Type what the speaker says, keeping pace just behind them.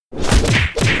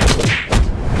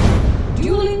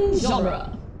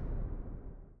genre.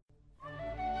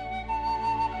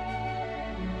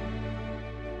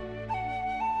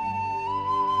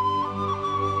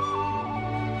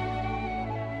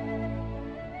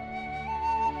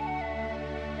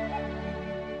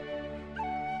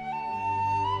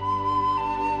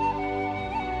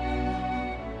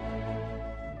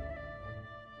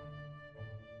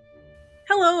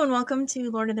 Hello and welcome to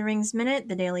Lord of the Rings Minute,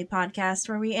 the daily podcast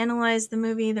where we analyze the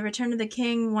movie The Return of the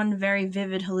King one very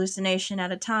vivid hallucination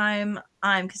at a time.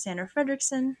 I'm Cassandra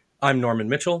Fredrickson. I'm Norman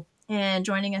Mitchell. And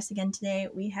joining us again today,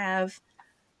 we have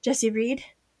Jesse Reed.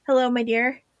 Hello, my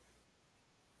dear.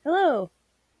 Hello.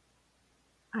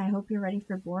 I hope you're ready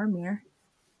for Boromir.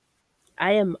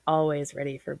 I am always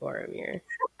ready for Boromir.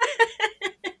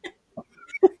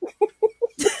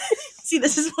 See,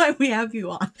 this is why we have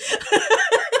you on.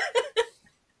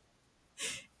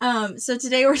 So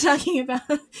today we're talking about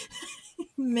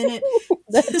minute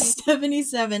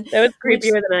 77. That was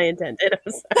creepier than I intended.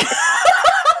 I'm sorry.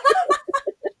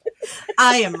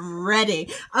 I am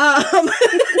ready.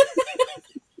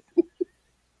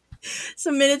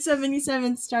 So minute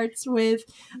 77 starts with,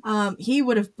 he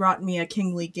would have brought me a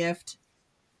kingly gift.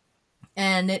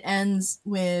 And it ends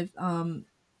with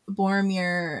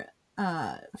Boromir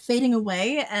fading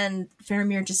away and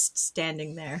Faramir just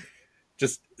standing there.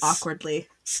 Just awkwardly.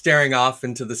 Staring off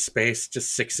into the space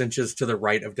just 6 inches to the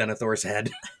right of Denethor's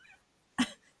head.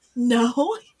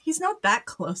 No, he's not that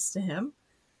close to him.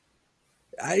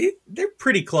 They're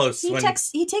pretty close.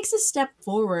 He takes a step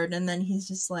forward and then he's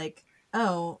just like,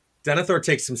 oh. Denethor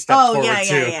takes some steps forward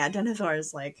too. Yeah. Denethor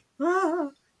is like, ah.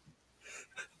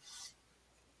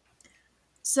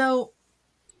 So,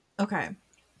 okay.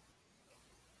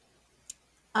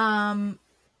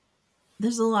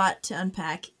 There's a lot to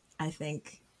unpack, I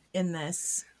think, in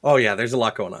this. Oh yeah, there's a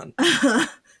lot going on.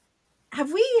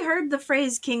 Have we heard the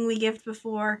phrase kingly gift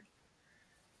before?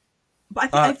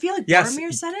 I feel like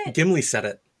Boromir said it. Gimli said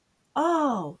it.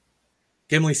 Oh.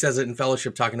 Gimli says it in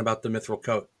Fellowship talking about the mithril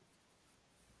coat.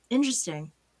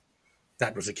 Interesting.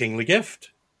 That was a kingly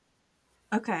gift.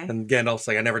 Okay. And Gandalf's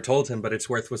like, I never told him, but its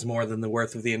worth was more than the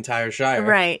worth of the entire Shire.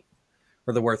 Right.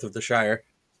 Or the worth of the Shire.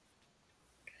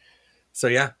 So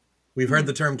yeah, we've heard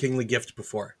the term kingly gift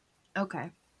before.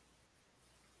 Okay.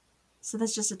 So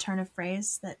that's just a turn of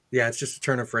phrase that... Yeah, it's just a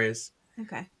turn of phrase.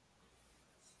 Okay.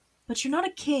 But you're not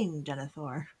a king,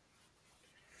 Denethor.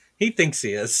 He thinks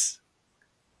he is.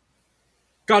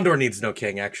 Gondor needs no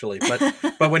king, actually.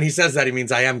 But when he says that, he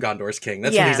means I am Gondor's king.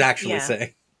 That's what he's actually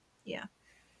saying. Yeah.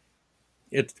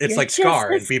 It's like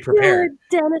Scar and be prepared.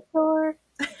 Denethor.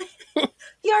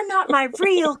 You're not my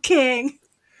real king.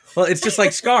 Well, it's just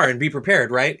like Scar and be prepared,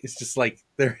 right? It's just like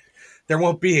there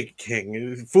won't be a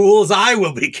king. Fools, I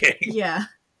will be king. Yeah.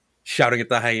 Shouting at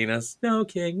the hyenas. No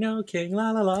king,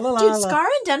 la la la la la. Dude, Scar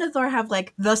and Denethor have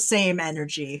like the same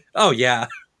energy. Oh yeah.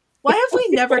 Why have we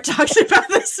never talked about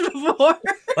this before?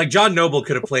 Like John Noble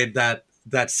could have played that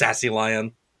sassy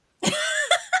lion.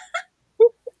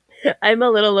 I'm a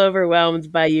little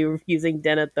overwhelmed by you using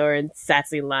Denethor and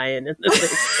Sassy Lion in the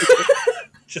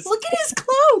Just look at his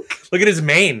cloak. Look at his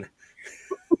mane.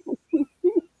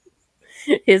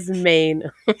 His mane.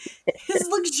 His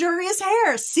luxurious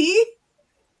hair. See?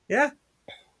 Yeah.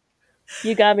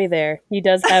 You got me there. He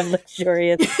does have a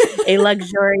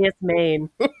luxurious mane.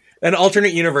 An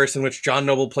alternate universe in which John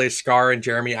Noble plays Scar and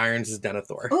Jeremy Irons is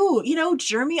Denethor. Oh,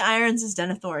 Jeremy Irons as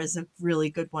Denethor is a really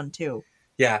good one too.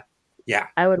 Yeah. Yeah.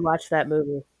 I would watch that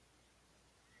movie.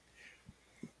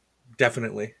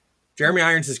 Definitely. Jeremy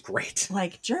Irons is great.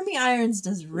 Like, Jeremy Irons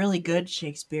does really good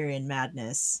Shakespearean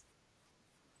madness.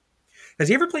 Has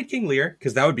he ever played King Lear?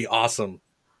 Because that would be awesome.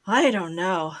 I don't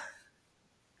know.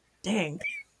 Dang.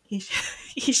 He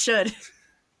should.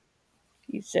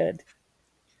 He should.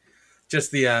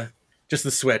 Just the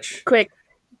switch. Quick.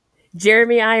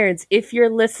 Jeremy Irons, if you're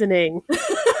listening.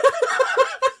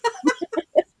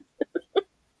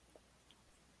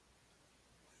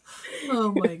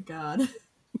 Oh my god.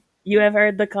 You have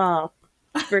heard the call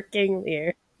for King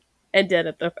Lear and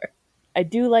Denethor. I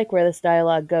do like where this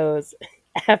dialogue goes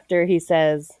after he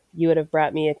says, you would have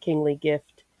brought me a kingly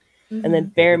gift. Mm-hmm. And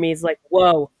then Faramir's like,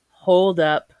 whoa, hold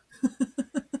up.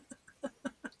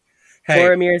 Hey,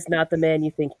 Boromir is not the man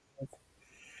you think he is.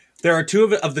 There are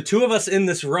two of the two of us in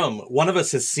this room. One of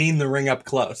us has seen the ring up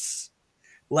close.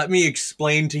 Let me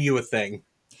explain to you a thing.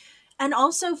 And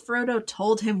also Frodo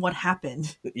told him what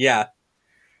happened. Yeah.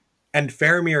 And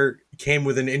Faramir came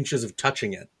within inches of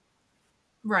touching it.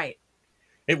 Right.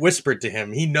 It whispered to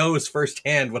him. He knows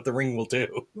firsthand what the ring will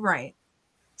do. Right.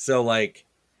 So, like,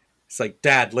 it's like,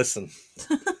 Dad, listen.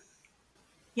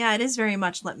 Yeah, it is very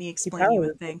much let me explain you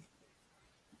a thing.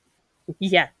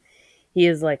 Yeah. He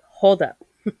is like, hold up.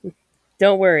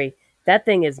 Don't worry. That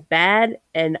thing is bad,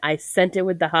 and I sent it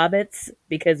with the hobbits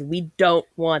because we don't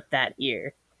want that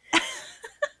here.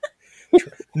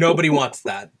 Nobody wants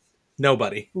that.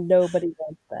 Nobody. Nobody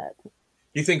wants that.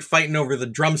 You think fighting over the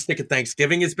drumstick at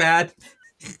Thanksgiving is bad?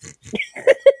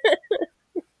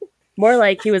 More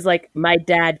like he was like, my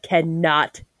dad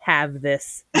cannot have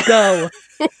this. Go.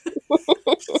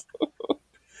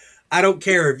 I don't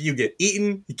care if you get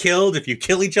eaten, killed, if you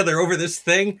kill each other over this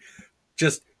thing.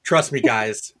 Just trust me,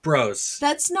 guys. Bros.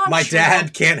 That's not My true.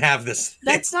 dad can't have this thing.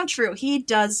 That's not true. He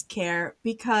does care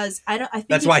because I think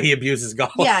That's why he abuses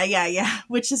golf. Yeah.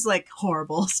 Which is like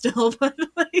horrible still, but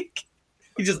like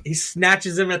He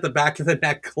snatches him at the back of the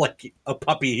neck like a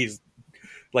puppy he's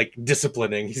like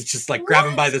disciplining. He's just like grab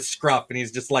him by the scruff and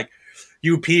he's just like,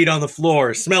 you peed on the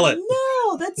floor, smell it.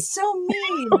 No, that's so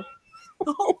mean.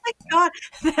 Oh my god,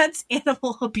 that's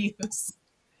animal abuse.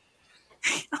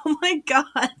 Oh my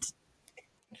god.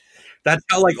 That's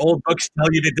how like old books tell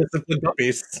you to discipline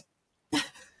puppies.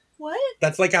 What?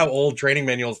 That's like how old training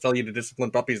manuals tell you to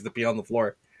discipline puppies to pee on the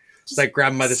floor. It's like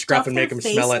grab them by the scruff and make them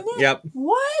smell it. Yep.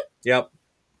 What? Yep.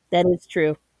 That is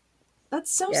true.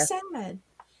 That's so Yeah. sad.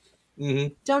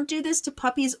 Mm-hmm. Don't do this to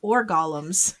puppies or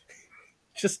golems.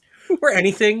 Just or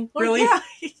anything, Or- really. yeah.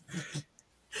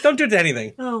 Don't do it to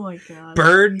anything. Oh my god.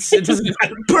 Birds. It doesn't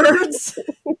matter. Birds.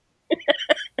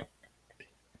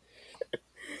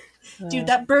 Dude,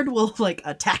 that bird will like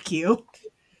attack you.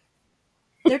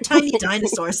 They're tiny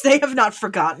dinosaurs. They have not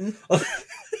forgotten.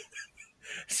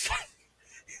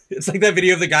 It's like that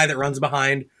video of the guy that runs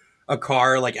behind a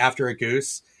car like after a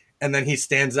goose, and then he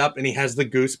stands up and he has the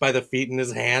goose by the feet in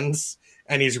his hands,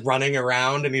 and he's running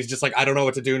around, and he's just like, I don't know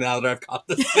what to do now that I've caught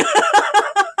this thing.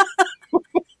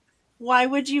 Why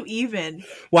would you even?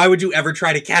 Why would you ever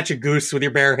try to catch a goose with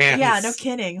your bare hands? Yeah, no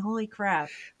kidding. Holy crap.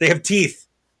 They have teeth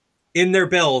in their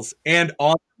bills and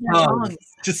on their tongues.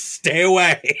 Just stay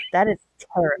away. That is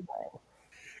terrifying.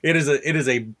 It is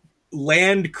a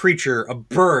land creature, a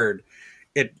bird,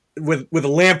 with a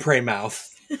lamprey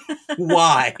mouth.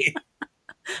 Why?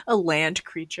 A land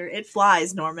creature. It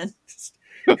flies, Norman.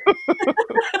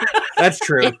 That's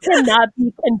true. It cannot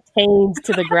be contained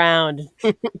to the ground.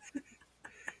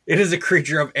 It is a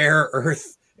creature of air,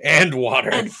 earth, and water.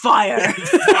 And fire.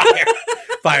 Fire.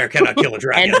 Fire cannot kill a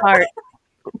dragon. And heart.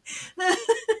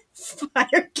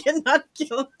 Fire cannot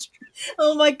kill.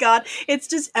 Oh my god. It's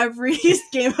just every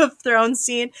Game of Thrones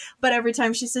scene, but every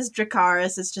time she says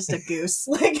Dracarys, it's just a goose.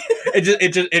 Like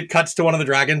It cuts to one of the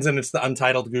dragons and it's the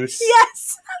untitled goose.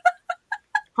 yes.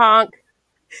 Honk.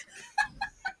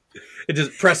 It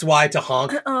just press Y to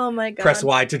honk. Oh my god. Press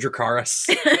Y to Dracarys.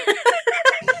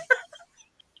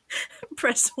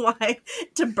 Press Y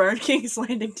to burn King's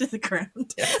Landing to the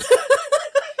ground. Yes.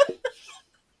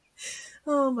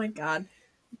 Oh my god.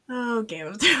 Oh, Game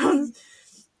of Thrones.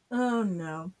 Oh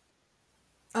no.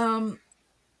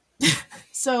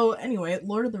 So anyway,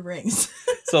 Lord of the Rings.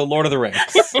 So Lord of the Rings.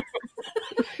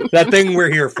 That thing we're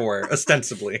here for,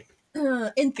 ostensibly.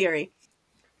 In theory.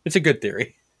 It's a good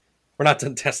theory. We're not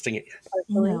done testing it yet.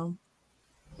 No.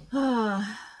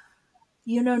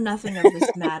 You know nothing of this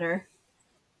matter.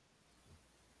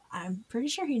 I'm pretty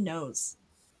sure he knows.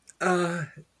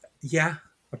 Yeah.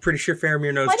 I'm pretty sure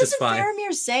Faramir knows Why just doesn't fine.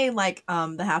 Faramir say, like,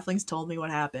 the halflings told me what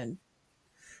happened?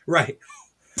 Right.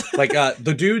 Like,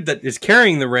 the dude that is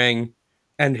carrying the ring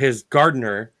and his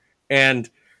gardener and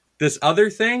this other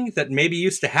thing that maybe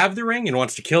used to have the ring and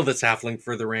wants to kill this halfling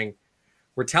for the ring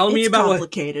were telling me about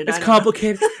complicated. It's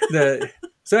complicated.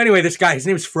 So anyway, this guy, his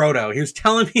name is Frodo. He was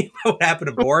telling me about what happened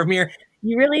to Boromir.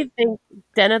 You really think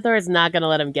Denethor is not going to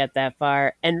let him get that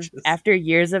far? And after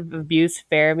years of abuse,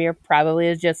 Faramir probably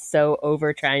is just so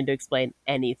over trying to explain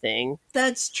anything.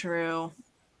 That's true.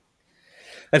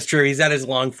 That's true. He's had his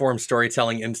long-form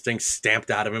storytelling instincts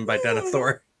stamped out of him by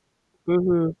Denethor.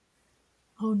 Mm-hmm.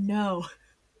 Oh no.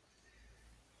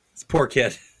 This poor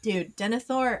kid. Dude,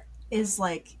 Denethor is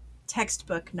like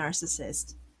textbook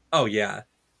narcissist. Oh, yeah.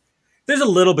 There's a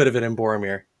little bit of it in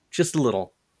Boromir. Just a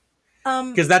little.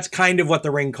 Because that's kind of what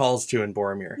the ring calls to in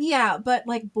Boromir. Yeah, but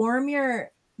like Boromir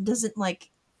doesn't like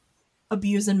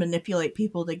abuse and manipulate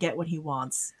people to get what he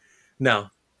wants. No.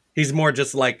 He's more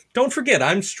just like, don't forget,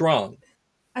 I'm strong.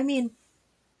 I mean,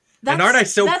 And aren't I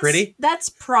so pretty? That's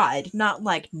pride, not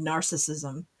like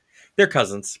narcissism. They're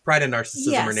cousins. Pride and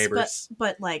narcissism Yes, are neighbors.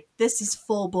 but like this is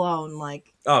full blown.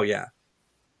 Like, Oh, yeah.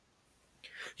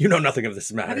 You know nothing of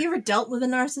this matter. have you ever dealt with a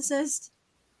narcissist?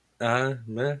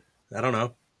 Meh, I don't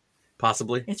know.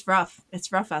 Possibly. It's rough.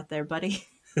 It's rough out there, buddy.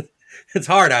 It's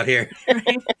hard out here.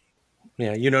 Right?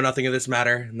 Yeah, you know nothing of this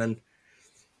matter. And then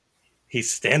he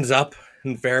stands up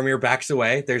and Faramir backs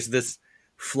away. There's this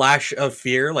flash of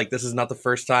fear, like this is not the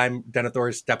first time Denethor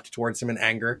has stepped towards him in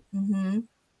anger,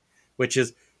 which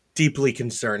is deeply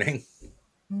concerning.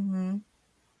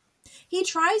 He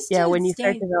tries to Yeah, when you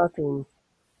start developing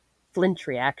flinch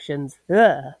reactions.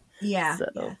 Ugh. Yeah, So.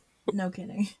 yeah, no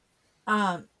kidding.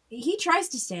 He tries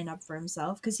to stand up for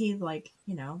himself because he, like,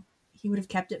 you know, he would have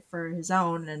kept it for his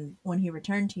own, and when he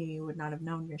returned to you, you would not have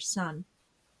known your son.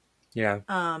 Yeah.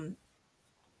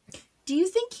 Do you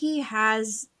think he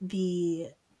has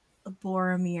the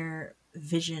Boromir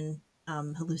vision,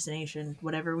 hallucination,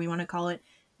 whatever we want to call it,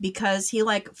 because he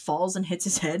like falls and hits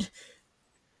his head?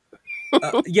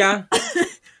 Yeah.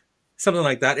 Something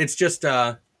like that. It's just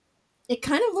It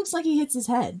kind of looks like he hits his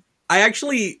head.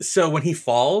 so when he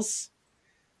falls,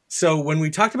 so when we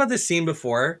talked about this scene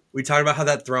before, we talked about how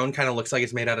that throne kind of looks like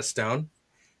it's made out of stone.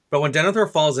 But when Denethor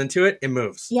falls into it, it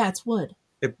moves. Yeah, it's wood.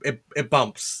 It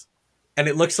bumps. And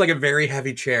it looks like a very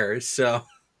heavy chair, so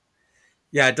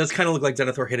yeah, it does kind of look like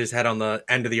Denethor hit his head on the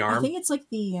end of the arm. I think it's like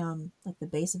the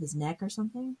base of his neck or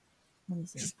something. Let me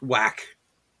see. Just whack.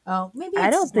 Oh, maybe it's I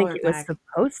don't think lower it was back.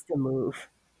 supposed to move.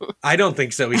 I don't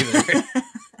think so either.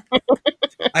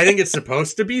 I think it's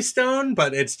supposed to be stone,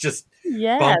 but it's just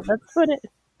Yeah, bump. that's what it.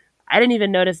 I didn't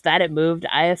even notice that it moved.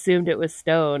 I assumed it was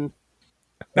stone.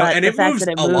 No, But and the it fact moves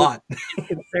that it a moved lot. is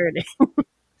concerning.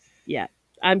 Yeah,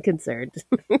 I'm concerned.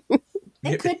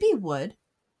 It could be wood.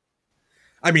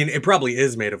 I mean, it probably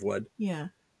is made of wood, Yeah.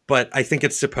 but I think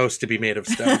it's supposed to be made of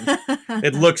stone.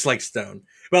 It looks like stone.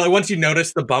 Well, once you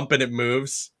notice the bump and it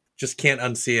moves, just can't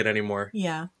unsee it anymore.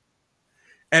 Yeah.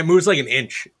 And it moves like an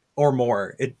inch or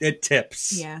more. It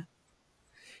tips. Yeah.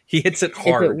 He hits it If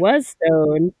hard. it was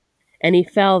stone and he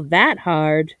fell that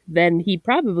hard, then he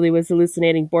probably was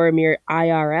hallucinating Boromir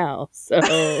IRL.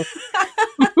 So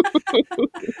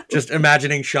Just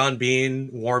imagining Sean Bean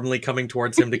warmly coming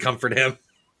towards him to comfort him.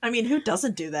 I mean, who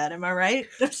doesn't do that? Am I right?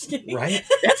 I'm just kidding. Right?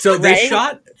 So they Right?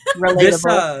 shot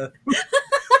relatable. this.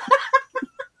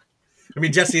 I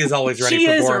mean, Jesse is always ready She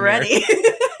for is Boromir. ready.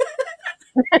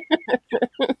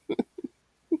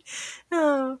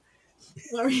 Oh,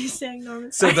 what were you saying,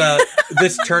 Norman? So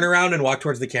this turnaround and walk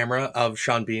towards the camera of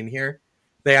Sean Bean here,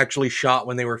 they actually shot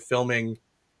when they were filming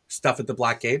stuff at the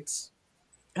Black Gates,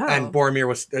 and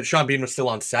Sean Bean was still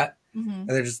on set, Mhm.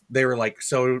 and they were like,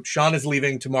 so Sean is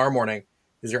leaving tomorrow morning.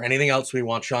 Is there anything else we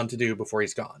want Sean to do before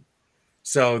he's gone?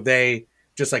 So they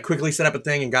just like quickly set up a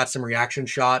thing and got some reaction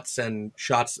shots and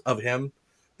shots of him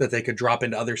that they could drop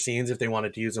into other scenes if they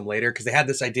wanted to use them later, because they had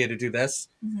this idea to do this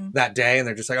Mhm. that day, and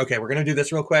they're just like, okay, we're gonna do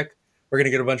this real quick. We're gonna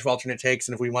get a bunch of alternate takes,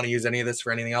 and if we want to use any of this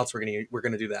for anything else, we're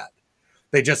gonna do that.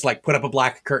 They just like put up a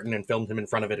black curtain and filmed him in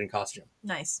front of it in costume,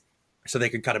 Nice. so they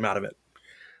could cut him out of it.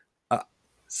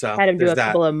 So Had him do there's a that.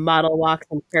 couple of model walks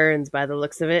and turns by the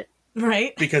looks of it.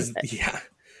 Right? because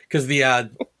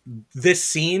the this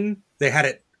scene they had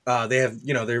it. They have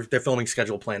their filming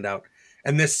schedule planned out,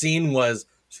 and this scene was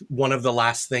one of the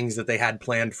last things that they had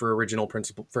planned for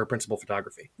principal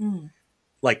photography. Mm.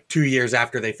 Like 2 years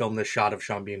after they filmed this shot of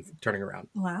Sean Bean turning around.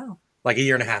 Wow. Like a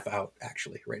year and a half out,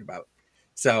 actually, right about.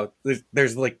 So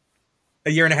there's like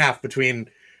a year and a half between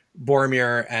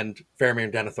Boromir and Faramir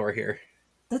and Denethor here.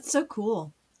 That's so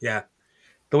cool. Yeah.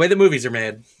 The way the movies are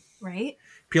made. Right?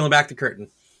 Peeling back the curtain.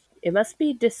 It must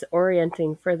be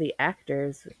disorienting for the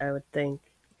actors, I would think,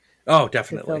 Oh, to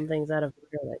film definitely. things out of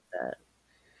order like that.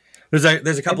 There's a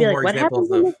I'd couple be like, more what examples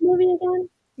happens in of this movie again?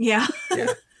 Yeah.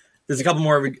 yeah. There's a couple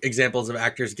more examples of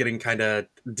actors getting kind of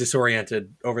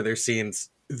disoriented over their scenes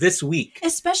this week.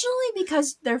 Especially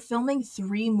because they're filming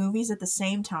 3 movies at the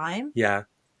same time. Yeah.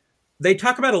 They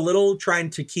talk about a little trying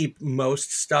to keep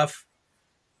most stuff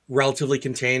relatively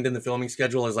contained in the filming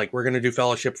schedule, as like, we're going to do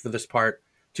Fellowship for this part,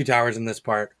 Two Towers in this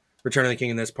part, Return of the King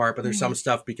in this part, but there's some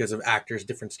stuff because of actors'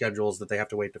 different schedules that they have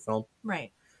to wait to film.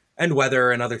 Right. And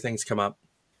weather and other things come up.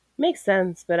 Makes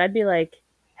sense, but I'd be like,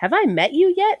 have I met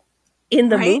you yet in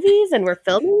the Right? movies and we're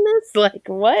filming this? Like,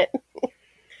 what?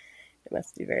 It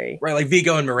must be very... Right, like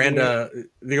Viggo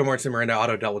Mortensen and Miranda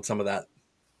Otto dealt with some of that.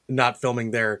 Not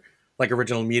filming their like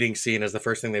original meeting scene as the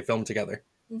first thing they filmed together.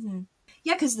 Mm-hmm.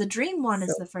 Yeah, because the dream one is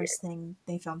So the first thing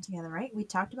they filmed together, right? We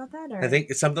talked about that? Or... I think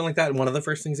it's something like that. One of the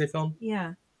first things they filmed.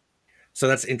 Yeah. So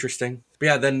that's interesting. But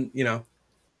yeah, then,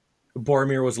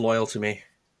 Boromir was loyal to me.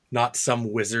 Not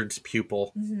some wizard's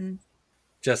pupil. Mm-hmm.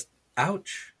 Just,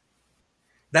 ouch.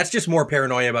 That's just more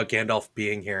paranoia about Gandalf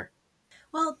being here.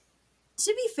 Well,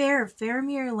 to be fair,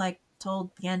 Faramir, like,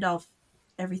 told Gandalf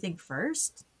everything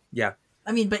first. Yeah.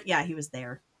 I mean, but yeah, he was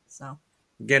there, so.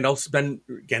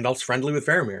 Gandalf's friendly with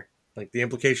Faramir. Like, the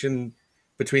implication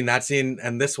between that scene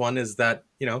and this one is that,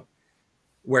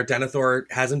 where Denethor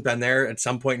hasn't been there at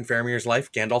some point in Faramir's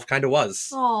life, Gandalf kind of was.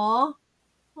 Aw.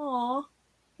 Aw.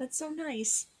 That's so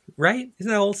nice. Right?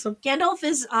 Isn't that wholesome? Gandalf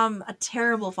is a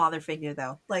terrible father figure,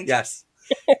 though. Like, Yes.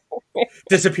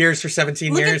 Disappears for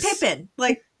 17 look years. at Pippin.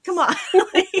 Like, come on.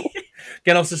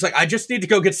 Gandalf's just like, I just need to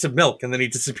go get some milk, and then he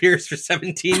disappears for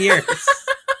 17 years.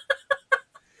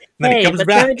 And then he comes but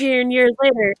back. 17 years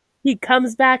later, he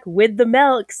comes back with the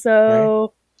milk,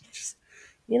 so, Just-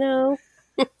 you know.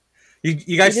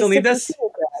 You guys still need this?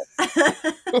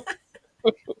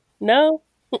 No?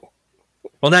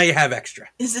 Well, now you have extra.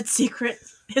 Is it secret?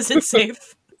 Is it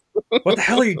safe? What the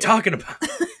hell are you talking about?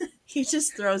 He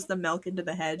just throws the milk into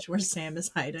the hedge where Sam is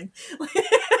hiding.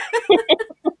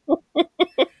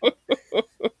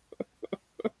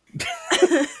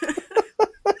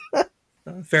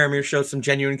 Faramir shows some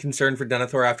genuine concern for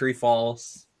Denethor after he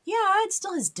falls. Yeah, it's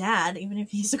still his dad, even if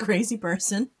he's a crazy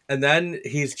person. And then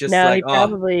he's just No, like, he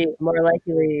probably more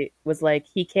likely was like,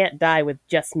 he can't die with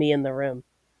just me in the room.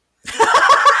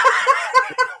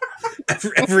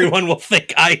 Everyone will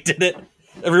think I did it.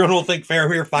 Everyone will think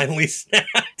Faramir finally snapped.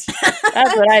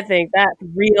 That's what I think that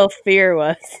real fear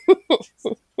was.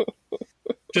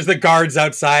 Just the guards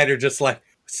outside are just like,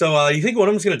 so you think one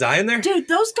of them's going to die in there? Dude,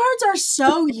 those guards are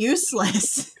so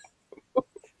useless.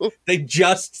 They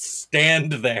just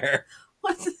stand there.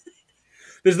 What the-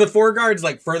 There's the 4 guards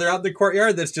like further out the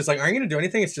courtyard that's just like, aren't you going to do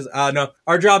anything? It's just, no,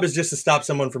 our job is just to stop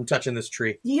someone from touching this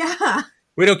tree. Yeah,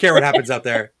 We don't care what happens out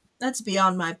there. that's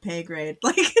beyond my pay grade.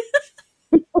 Like,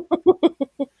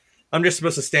 I'm just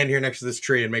supposed to stand here next to this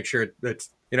tree and make sure it's,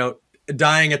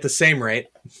 dying at the same rate.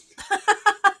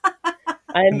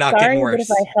 I'm Not sorry, getting but worse.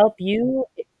 if I help you,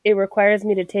 it requires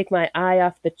me to take my eye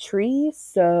off the tree,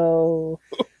 so...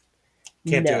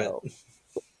 Can't do no. it.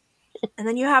 and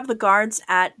then you have the guards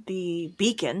at the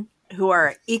beacon, who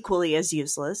are equally as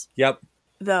useless. Yep.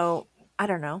 Though, I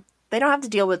don't know. They don't have to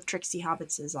deal with tricksy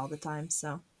hobbitses all the time,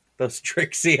 so. Those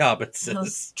tricksy hobbitses.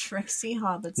 Those tricksy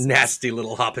hobbits. Nasty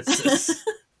little hobbitses.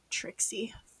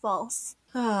 Tricksy. False.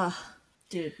 Ah,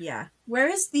 dude, yeah. Where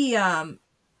is the,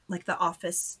 the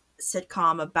Office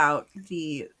sitcom about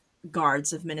the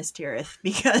guards of Minas Tirith?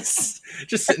 Because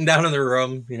Just sitting down in the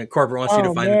room. Corbett wants you to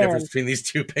Oh, find the man. difference between these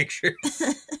two pictures.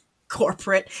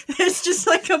 corporate, it's just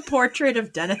like a portrait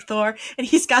of Denethor, and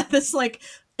he's got this, like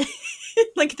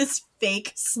this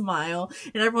fake smile,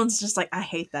 and everyone's just like, I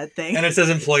hate that thing. And it says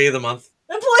Employee of the Month.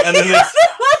 Employee and then of there's-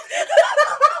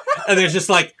 the And there's just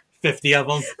like 50 of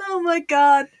them. month. Oh my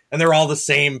god. And they're all the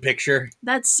same picture.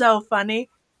 That's so funny.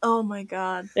 Oh my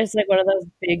god. There's like one of those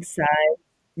big sighs.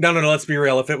 No, let's be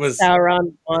real. If it was...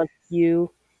 Sauron wants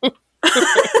you.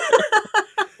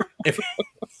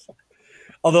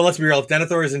 Although, let's be real, if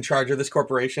Denethor is in charge of this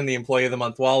corporation, the Employee of the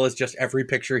Month wall is just every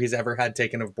picture he's ever had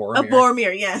taken of Boromir. A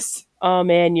Boromir, yes. Oh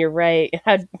man, you're right.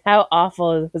 How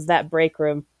awful was that break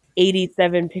room?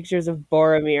 87 pictures of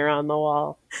Boromir on the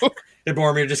wall. And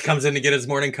Boromir just comes in to get his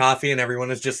morning coffee, and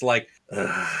everyone is just like,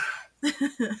 ugh.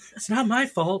 It's not my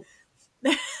fault.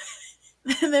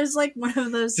 There's like one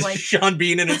of those like Sean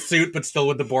Bean in a suit, but still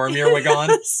with the Boromir wig on.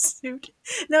 suit.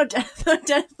 No,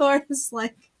 Denethor is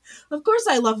like, of course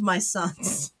I love my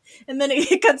sons. And then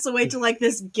it cuts away to like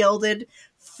this gilded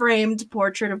framed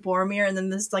portrait of Boromir, and then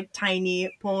this like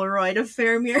tiny Polaroid of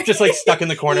Faramir. Just like stuck in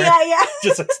the corner. Yeah.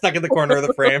 Just like stuck in the corner of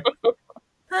the frame.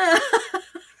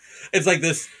 It's like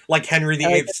this, like Henry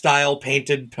VIII style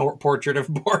painted portrait of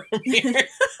Boromir.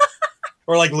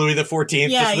 Or like Louis XIV,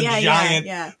 just the giant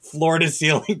yeah.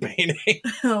 floor-to-ceiling painting.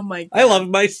 Oh my god. I love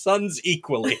my sons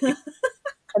equally.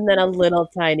 And then a little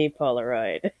tiny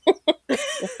Polaroid.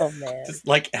 Oh man. Just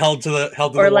like held to the Or,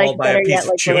 wall like, by a better piece yet, of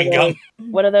like, chewing gum.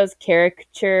 One of those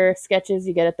caricature sketches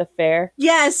you get at the fair.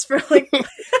 Yes, for like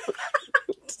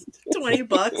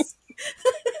 $20.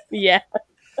 Yeah.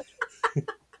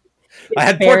 I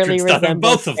had Barely portraits done of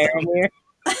resembles both of them. Faramir.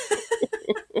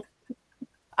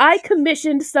 I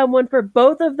commissioned someone for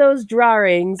both of those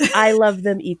drawings. I love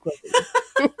them equally.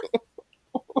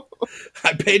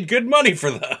 I paid good money for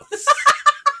those.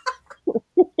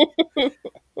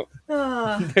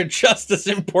 They're just as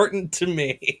important to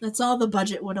me. That's all the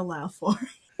budget would allow for.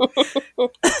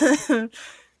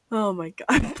 Oh my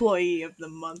god. Employee of the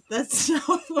month. That's so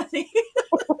funny.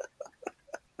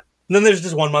 And then there's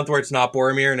just one month where it's not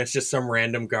Boromir and it's just some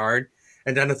random guard.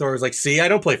 And Denethor was like, see, I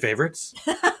don't play favorites.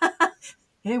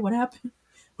 Hey, what happened?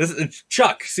 This is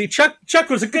Chuck. See, Chuck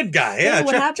was a good guy. Yeah, Hey,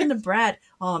 what Chuck. happened to Brad?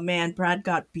 Oh man, Brad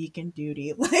got beacon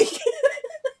duty. Like,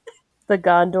 The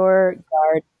Gondor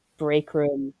Guard break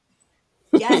room.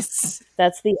 yes.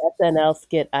 That's the SNL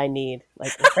skit I need.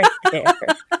 Like right there.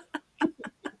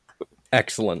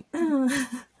 Excellent.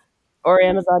 Or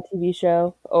Amazon TV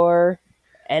show. Or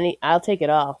I'll take it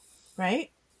all.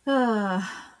 Right?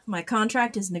 My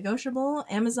contract is negotiable.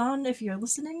 Amazon, if you're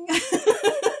listening.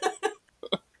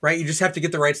 Right? You just have to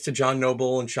get the rights to John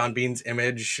Noble and Sean Bean's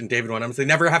image and David Wenham. They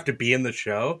never have to be in the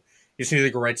show. You just need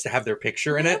the rights to have their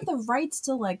picture in I it. have the rights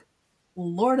to, like,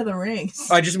 Lord of the Rings.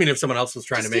 I just mean if someone else was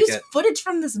trying Just to make use it. footage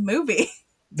from this movie.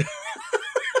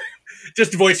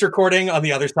 Just voice recording on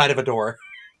the other side of a door.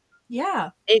 Yeah.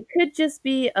 It could just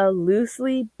be a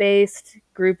loosely based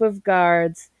group of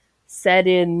guards set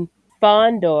in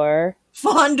Fondor,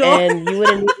 Fondor. and you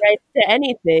wouldn't need rights to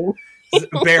anything.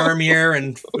 Boromir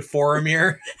and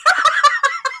Faramir.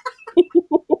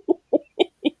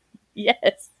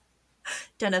 Yes.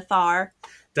 Denethor.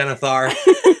 Denethor.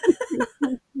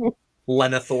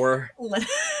 Lenethor.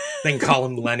 Then call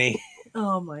him Lenny.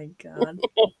 Oh my god.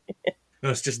 No,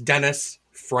 it's just Dennis,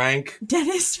 Frank,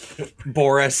 Dennis.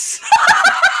 Boris.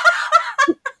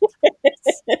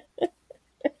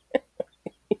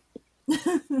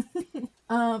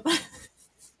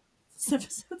 This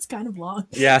episode's kind of long.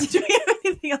 Yeah. Do we have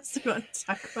anything else to want to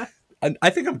talk about? I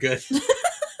think I'm good.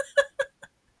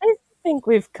 I think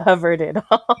we've covered it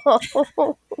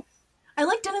all. I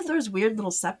like Denethor's weird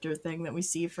little scepter thing that we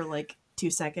see for like 2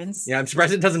 seconds. Yeah, I'm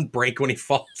surprised it doesn't break when he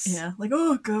falls. Yeah, like,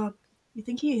 oh god. You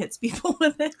think he hits people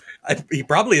with it? He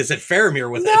probably is at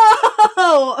Faramir with it.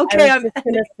 No! Okay, I was just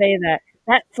going to say that.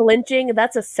 That flinching,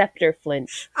 that's a scepter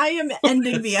flinch. I am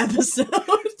ending the episode.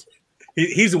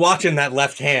 He's watching that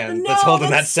left hand No, that's holding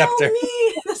that so scepter.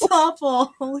 mean. That's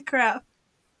awful. Holy crap.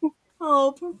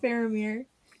 Oh, poor Faramir.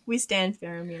 We stand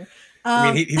Faramir.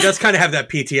 I mean, he does kind of have that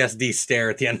PTSD stare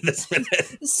at the end of this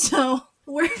minute. So,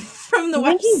 we're from the Do you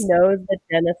think he west. knows that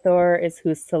Denethor is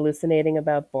who's hallucinating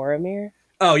about Boromir?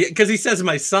 Oh, yeah, because he says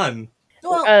my son.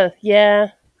 Well, Yeah.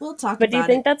 we'll talk But do you about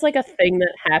think it. that's like a thing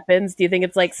that happens? Do you think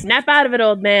it's like, snap out of it,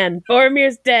 old man.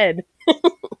 Boromir's dead.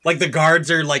 Like, the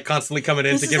guards are, like, constantly coming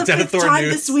in This to is give the 5th Denethor time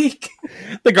news. this week.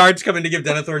 The guards come in to give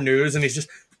Denethor news, and he's just,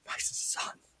 my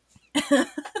son.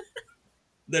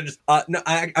 They're just, no,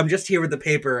 I'm just here with the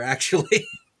paper, actually.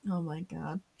 Oh my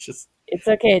god. Just, It's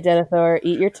okay, Denethor.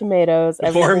 Eat your tomatoes.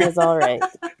 Everything Boromir. is all right.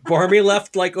 Boromir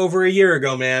left, like, over a year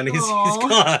ago, man. He's Aw.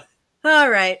 gone. All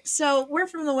right. So we're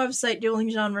from the website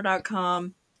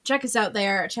duelinggenre.com. Check us out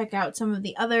there. Check out some of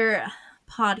the other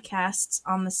podcasts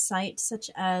on the site,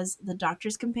 such as The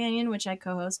Doctor's Companion, which I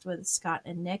co-host with Scott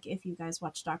and Nick. If you guys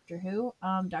watch Doctor Who,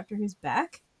 Doctor Who's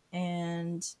back,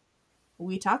 and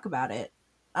we talk about it.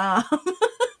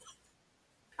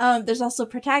 There's also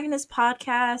Protagonist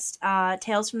Podcast,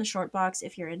 Tales from the Short Box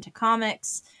if you're into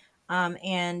comics,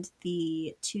 and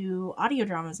the 2 audio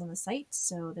dramas on the site.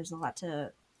 So there's a lot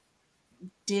to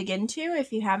dig into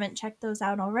if you haven't checked those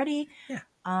out already.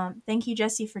 Yeah. Thank you,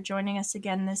 Jesse, for joining us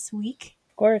again this week.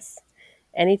 Of course.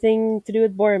 Anything to do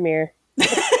with Boromir.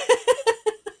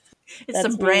 It's That's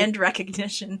some me. brand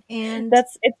recognition. And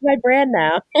It's my brand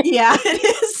now. yeah,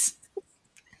 it is.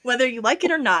 Whether you like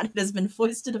it or not, it has been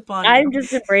foisted upon you. I'm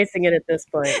just embracing it at this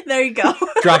point. There you go.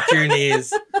 Drop to your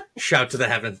knees. Shout to the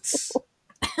heavens.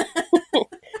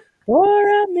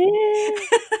 Boromir!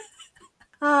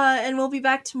 And we'll be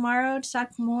back tomorrow to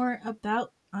talk more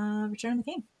about Return of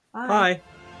the King. Bye. Bye.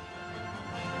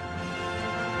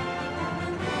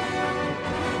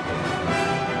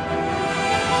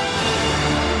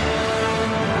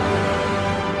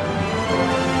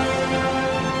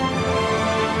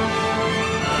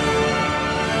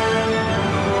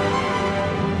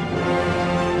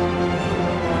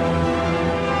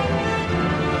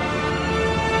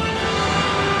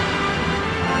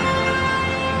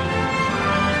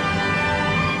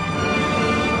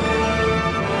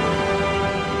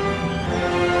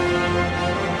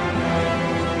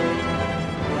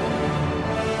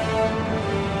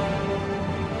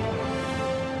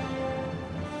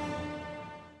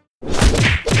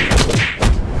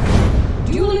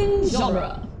 Dueling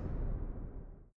Genre.